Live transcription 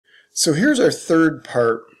So here's our third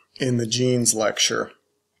part in the genes lecture,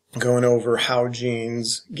 going over how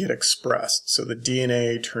genes get expressed. So the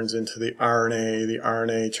DNA turns into the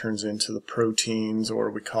RNA turns into the proteins, or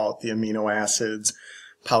we call it the amino acids,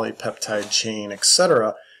 polypeptide chain,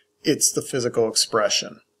 etc. It's the physical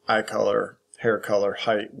expression, eye color, hair color,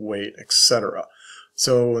 height, weight, etc.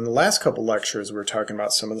 So in the last couple lectures, we were talking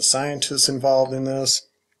about some of the scientists involved in this,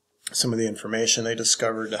 some of the information they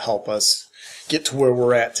discovered to help us get to where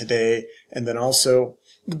we're at today, and then also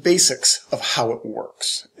the basics of how it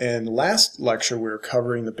works. In the last lecture, we were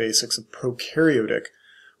covering the basics of prokaryotic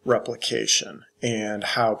replication and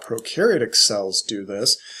how prokaryotic cells do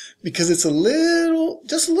this, because it's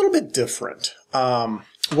just a little bit different.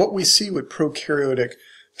 What we see with prokaryotic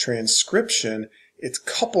transcription, it's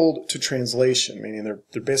coupled to translation, meaning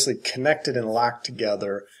they're basically connected and locked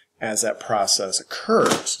together as that process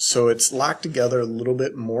occurs. So it's locked together a little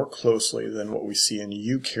bit more closely than what we see in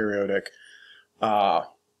eukaryotic, the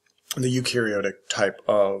eukaryotic type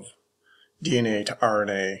of DNA to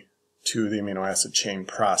RNA to the amino acid chain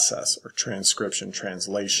process, or transcription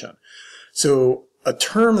translation. So a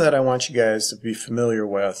term that I want you guys to be familiar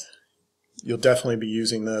with, you'll definitely be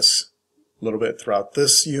using this a little bit throughout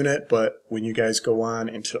this unit, but when you guys go on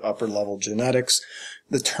into upper level genetics,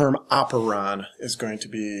 the term operon is going to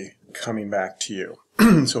be coming back to you.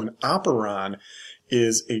 So an operon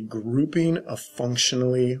is a grouping of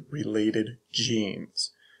functionally related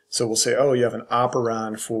genes. So we'll say, oh, you have an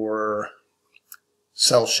operon for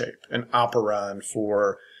cell shape, an operon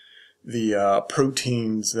for the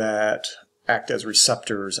proteins that act as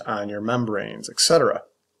receptors on your membranes, etc.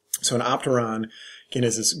 So an operon, again,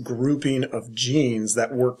 is this grouping of genes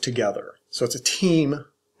that work together. So it's a team,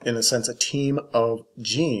 in a sense, a team of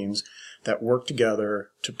genes that work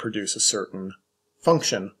together to produce a certain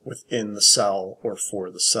function within the cell or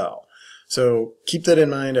for the cell. So keep that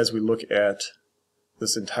in mind as we look at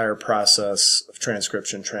this entire process of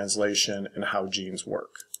transcription, translation, and how genes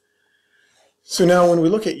work. So now when we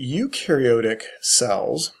look at eukaryotic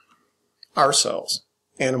cells, our cells,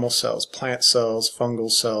 animal cells, plant cells,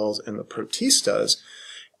 fungal cells, and the protistas,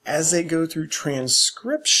 as they go through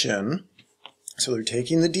transcription, so they're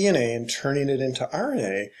taking the DNA and turning it into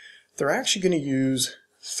RNA, they're actually going to use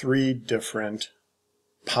three different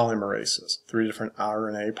polymerases, three different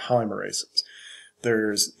RNA polymerases.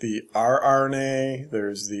 There's the rRNA,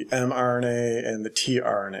 there's the mRNA, and the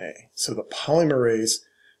tRNA. So the polymerase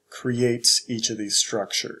creates each of these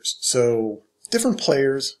structures. So different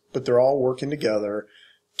players, but they're all working together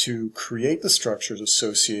to create the structures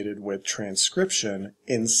associated with transcription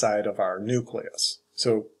inside of our nucleus.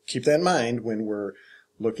 So keep that in mind when we're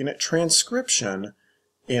looking at transcription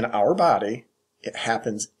in our body. It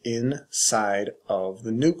happens inside of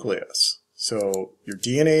the nucleus. So your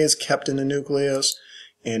DNA is kept in the nucleus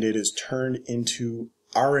and it is turned into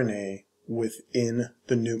RNA within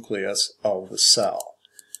the nucleus of the cell.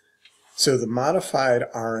 So the modified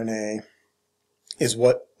RNA is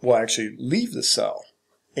what will actually leave the cell.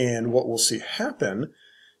 And what we'll see happen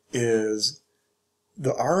is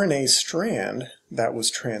the RNA strand that was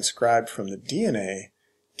transcribed from the DNA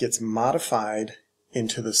gets modified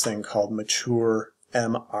into this thing called mature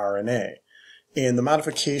mRNA. And the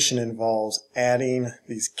modification involves adding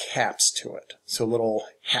these caps to it. So little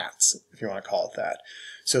hats, if you want to call it that.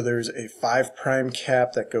 So there's a 5'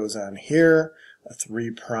 cap that goes on here, a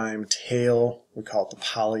 3' tail, we call it the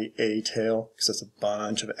poly A tail, because it's a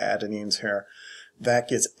bunch of adenines here. That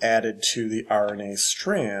gets added to the RNA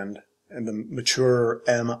strand, and the mature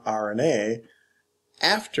mRNA,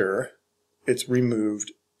 after it's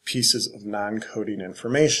removed pieces of non-coding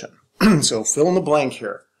information. So fill in the blank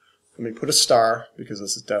here. Let me put a star, because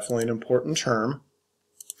this is definitely an important term.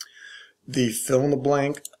 The fill in the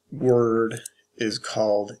blank word is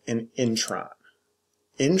called an intron.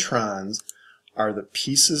 Introns are the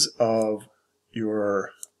pieces of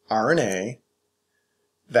your RNA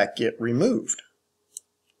that get removed.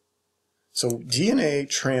 So DNA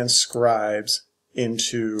transcribes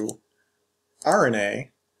into RNA,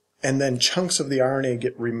 and then chunks of the RNA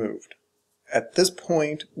get removed. At this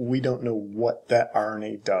point, we don't know what that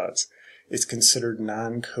RNA does. It's considered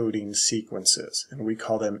non-coding sequences, and we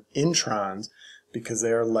call them introns because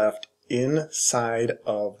they are left inside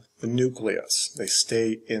of the nucleus. They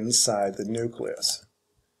stay inside the nucleus.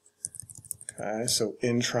 Okay, so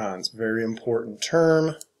introns, very important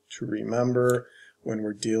term to remember when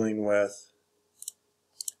we're dealing with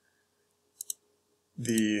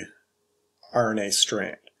the RNA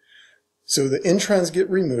strand. So the introns get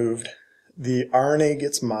removed, the RNA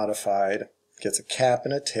gets modified, gets a cap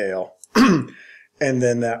and a tail, and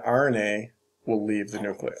then that RNA will leave the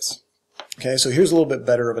nucleus. Okay, so here's a little bit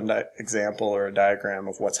better of an example or a diagram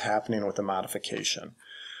of what's happening with the modification.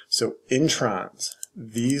 So introns,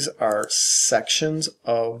 these are sections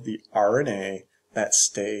of the RNA that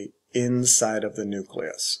stay inside of the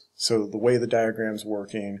nucleus. So the way the diagram's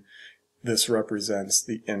working, this represents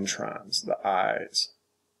the introns, the I's,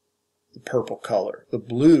 the purple color. The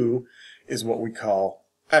blue is what we call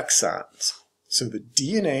exons. So the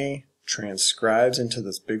DNA transcribes into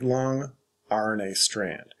this big long RNA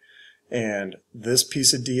strand. And this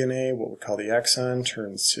piece of DNA, what we call the exon,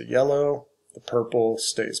 turns to yellow. The purple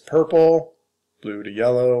stays purple, blue to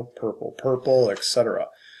yellow, purple, purple, etc.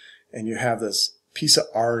 And you have this piece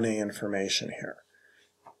of RNA information here.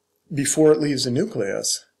 Before it leaves the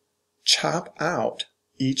nucleus, chop out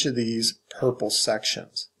each of these purple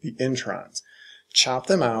sections, the introns. Chop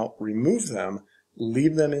them out, remove them,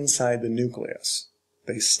 leave them inside the nucleus.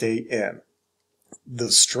 They stay in.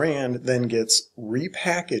 The strand then gets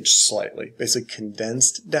repackaged slightly, basically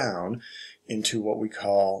condensed down into what we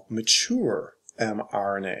call mature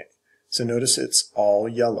mRNA. So notice it's all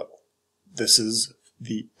yellow. This is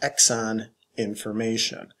the exon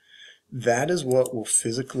information. That is what will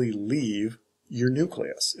physically leave your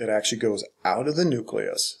nucleus. It actually goes out of the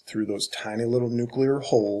nucleus through those tiny little nuclear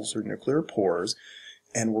holes or nuclear pores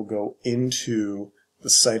and will go into the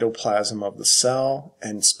cytoplasm of the cell,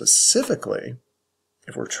 and specifically,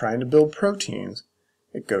 if we're trying to build proteins,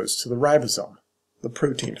 it goes to the ribosome, the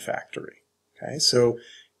protein factory. Okay, so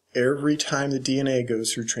every time the DNA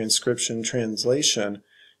goes through transcription translation,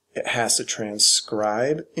 it has to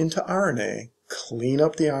transcribe into RNA, clean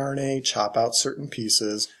up the RNA, chop out certain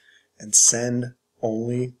pieces, and send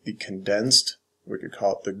only the condensed, we could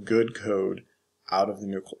call it the good code, out of the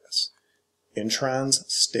nucleus. Introns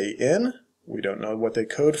stay in. We don't know what they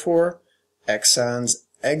code for. Exons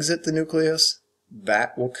exit the nucleus.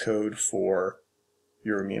 That will code for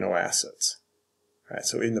your amino acids. All right,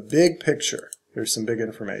 so in the big picture, here's some big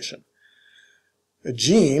information. A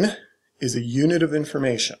gene is a unit of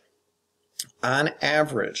information. On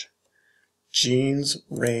average, genes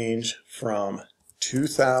range from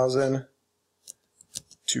 2,000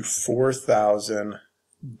 to 4,000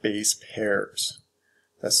 base pairs.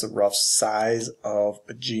 That's the rough size of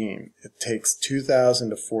a gene. It takes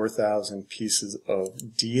 2,000 to 4,000 pieces of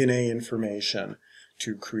DNA information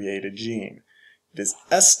to create a gene. It is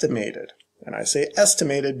estimated, and I say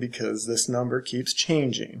estimated because this number keeps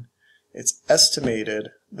changing. It's estimated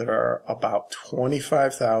there are about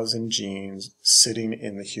 25,000 genes sitting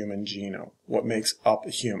in the human genome. What makes up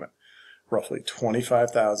a human? Roughly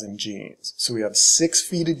 25,000 genes. So we have 6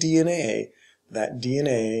 feet of DNA. That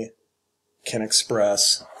DNA can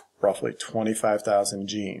express roughly 25,000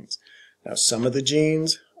 genes. Now, some of the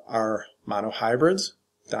genes are monohybrids,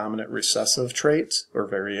 dominant recessive traits or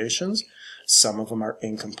variations. Some of them are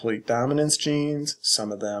incomplete dominance genes.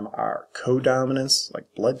 Some of them are codominants, like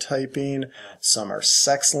blood typing. Some are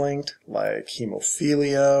sex-linked, like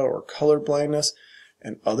hemophilia or color blindness.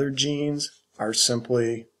 And other genes are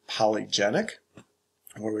simply polygenic,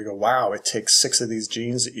 where we go, wow, it takes 6 of these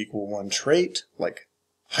genes to equal one trait, like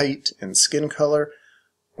height and skin color.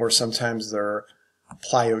 Or sometimes they're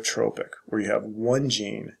pleiotropic, where you have one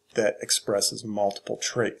gene that expresses multiple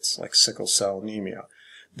traits, like sickle cell anemia.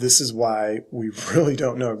 This is why we really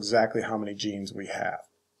don't know exactly how many genes we have.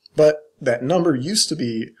 But that number used to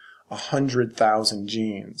be 100,000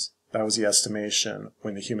 genes. That was the estimation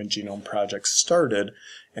when the Human Genome Project started,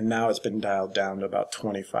 and now it's been dialed down to about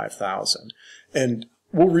 25,000. And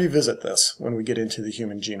we'll revisit this when we get into the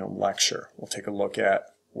Human Genome Lecture. We'll take a look at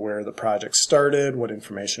where the project started, what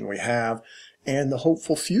information we have, and the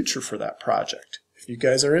hopeful future for that project. If you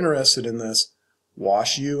guys are interested in this,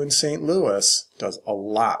 WashU in St. Louis does a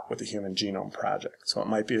lot with the Human Genome Project. So it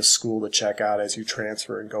might be a school to check out as you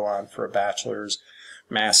transfer and go on for a bachelor's,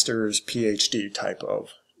 master's, PhD type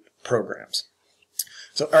of programs.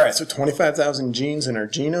 So, all right, so 25,000 genes in our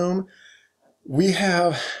genome. We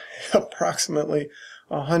have approximately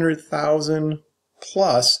 100,000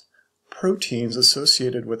 plus proteins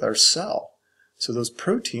associated with our cell. So those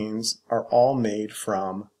proteins are all made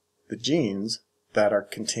from the genes that are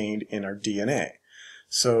contained in our DNA.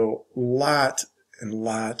 So lots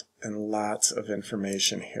of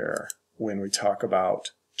information here when we talk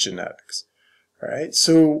about genetics. All right,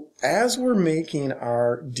 so as we're making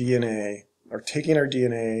our DNA, or taking our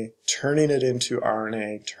DNA, turning it into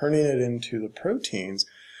RNA, turning it into the proteins,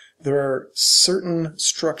 there are certain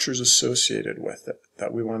structures associated with it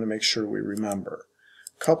that we want to make sure we remember.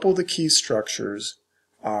 A couple of the key structures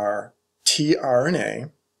are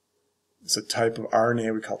tRNA. It's a type of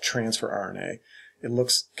RNA we call transfer RNA. It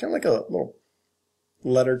looks kind of like a little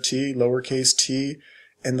letter T, lowercase t,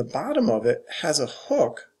 and the bottom of it has a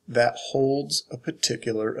hook that holds a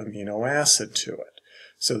particular amino acid to it.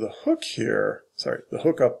 So the hook here, the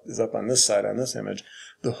hookup is up on this side on this image.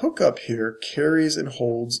 The hookup here carries and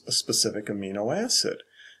holds a specific amino acid.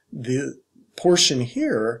 The portion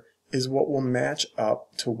here is what will match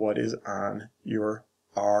up to what is on your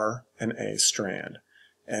RNA strand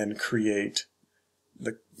and create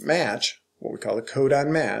the match, what we call the codon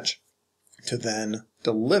match, to then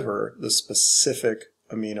deliver the specific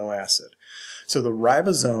amino acid. So the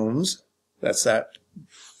ribosomes, that's that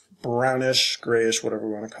brownish, grayish, whatever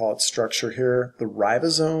we want to call it, structure here. The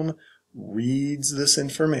ribosome reads this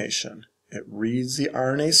information. It reads the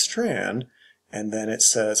RNA strand, and then it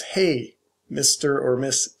says, hey, Mr. or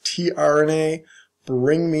Miss tRNA,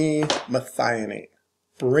 bring me methionine,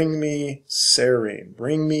 bring me serine,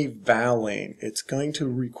 bring me valine. It's going to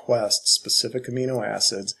request specific amino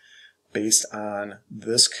acids based on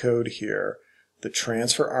this code here. The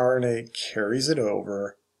transfer RNA carries it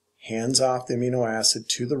over, hands off the amino acid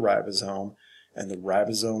to the ribosome, and the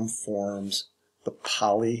ribosome forms the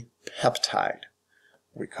polypeptide.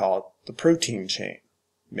 We call it the protein chain.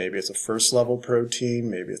 Maybe it's a first level protein,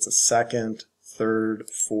 maybe it's a second, third,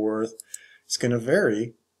 fourth. It's going to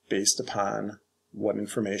vary based upon what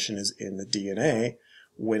information is in the DNA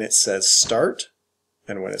when it says start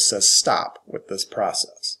and when it says stop with this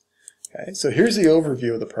process. Okay, so here's the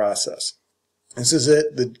overview of the process. This is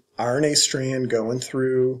it, the RNA strand going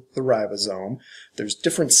through the ribosome. There's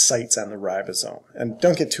different sites on the ribosome. And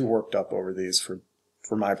don't get too worked up over these for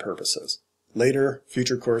my purposes. Later,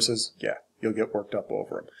 future courses, yeah, you'll get worked up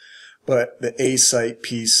over them. But the A site,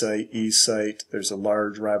 P site, E site, there's a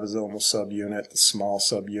large ribosomal subunit, the small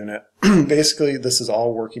subunit. Basically, this is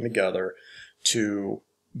all working together to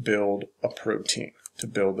build a protein, to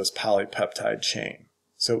build this polypeptide chain.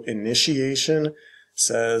 So initiation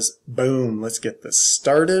says, boom, let's get this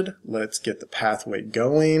started. Let's get the pathway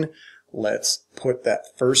going. Let's put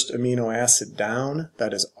that first amino acid down.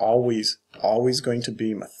 That is always going to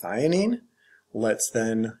be methionine. Let's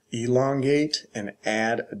then elongate and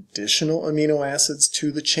add additional amino acids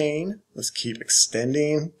to the chain. Let's keep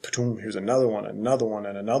extending. Here's another one, another one,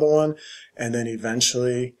 and another one. And then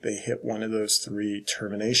eventually they hit one of those three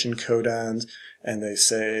termination codons and they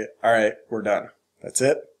say, all right, we're done. That's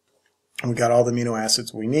it. We got all the amino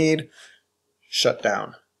acids we need. Shut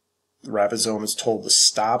down. The ribosome is told to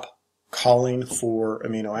stop calling for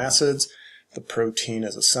amino acids. The protein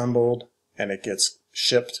is assembled and it gets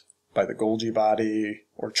shipped by the Golgi body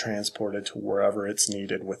or transported to wherever it's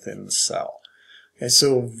needed within the cell. Okay,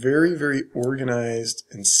 so very, very organized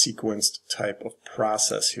and sequenced type of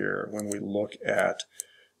process here when we look at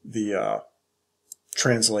the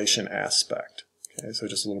translation aspect. Okay, so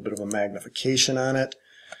just a little bit of a magnification on it.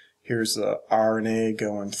 Here's the RNA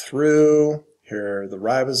going through. Here are the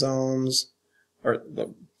ribosomes, or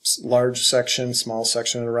the large section, small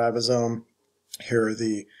section of the ribosome. Here are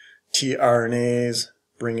the tRNAs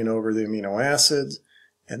bringing over the amino acids,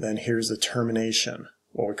 and then here's the termination,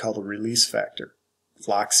 what we call the release factor.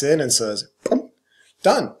 Locks in and says, boom,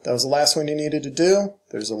 done. That was the last one you needed to do.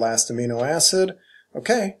 There's the last amino acid.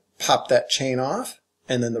 Okay, pop that chain off,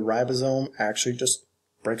 and then the ribosome actually just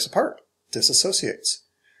breaks apart, disassociates,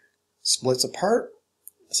 splits apart.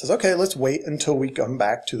 It says, okay, let's wait until we come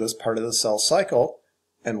back to this part of the cell cycle,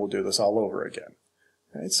 and we'll do this all over again.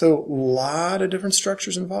 Right, so a lot of different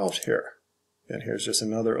structures involved here. And here's just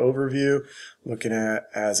another overview looking at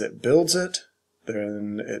as it builds it,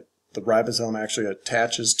 then the ribosome actually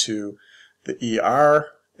attaches to the ER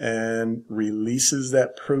and releases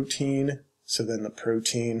that protein. So then the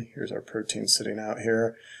protein, here's our protein sitting out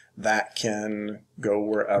here, that can go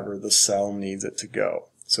wherever the cell needs it to go.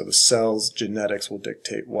 So the cell's genetics will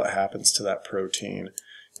dictate what happens to that protein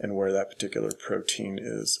and where that particular protein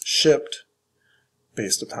is shipped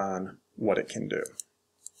based upon what it can do.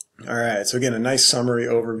 All right, so again, a nice summary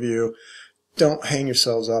overview. Don't hang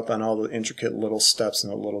yourselves up on all the intricate little steps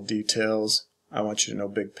and the little details. I want you to know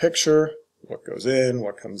big picture, what goes in,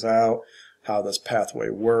 what comes out, how this pathway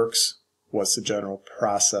works, what's the general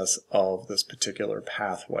process of this particular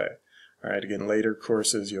pathway. All right, again, later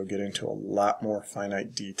courses, you'll get into a lot more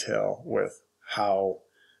finite detail with how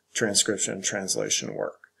transcription and translation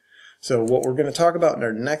work. So what we're going to talk about in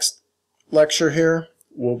our next lecture here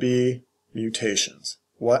will be mutations.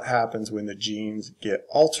 What happens when the genes get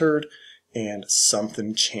altered and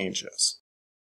something changes.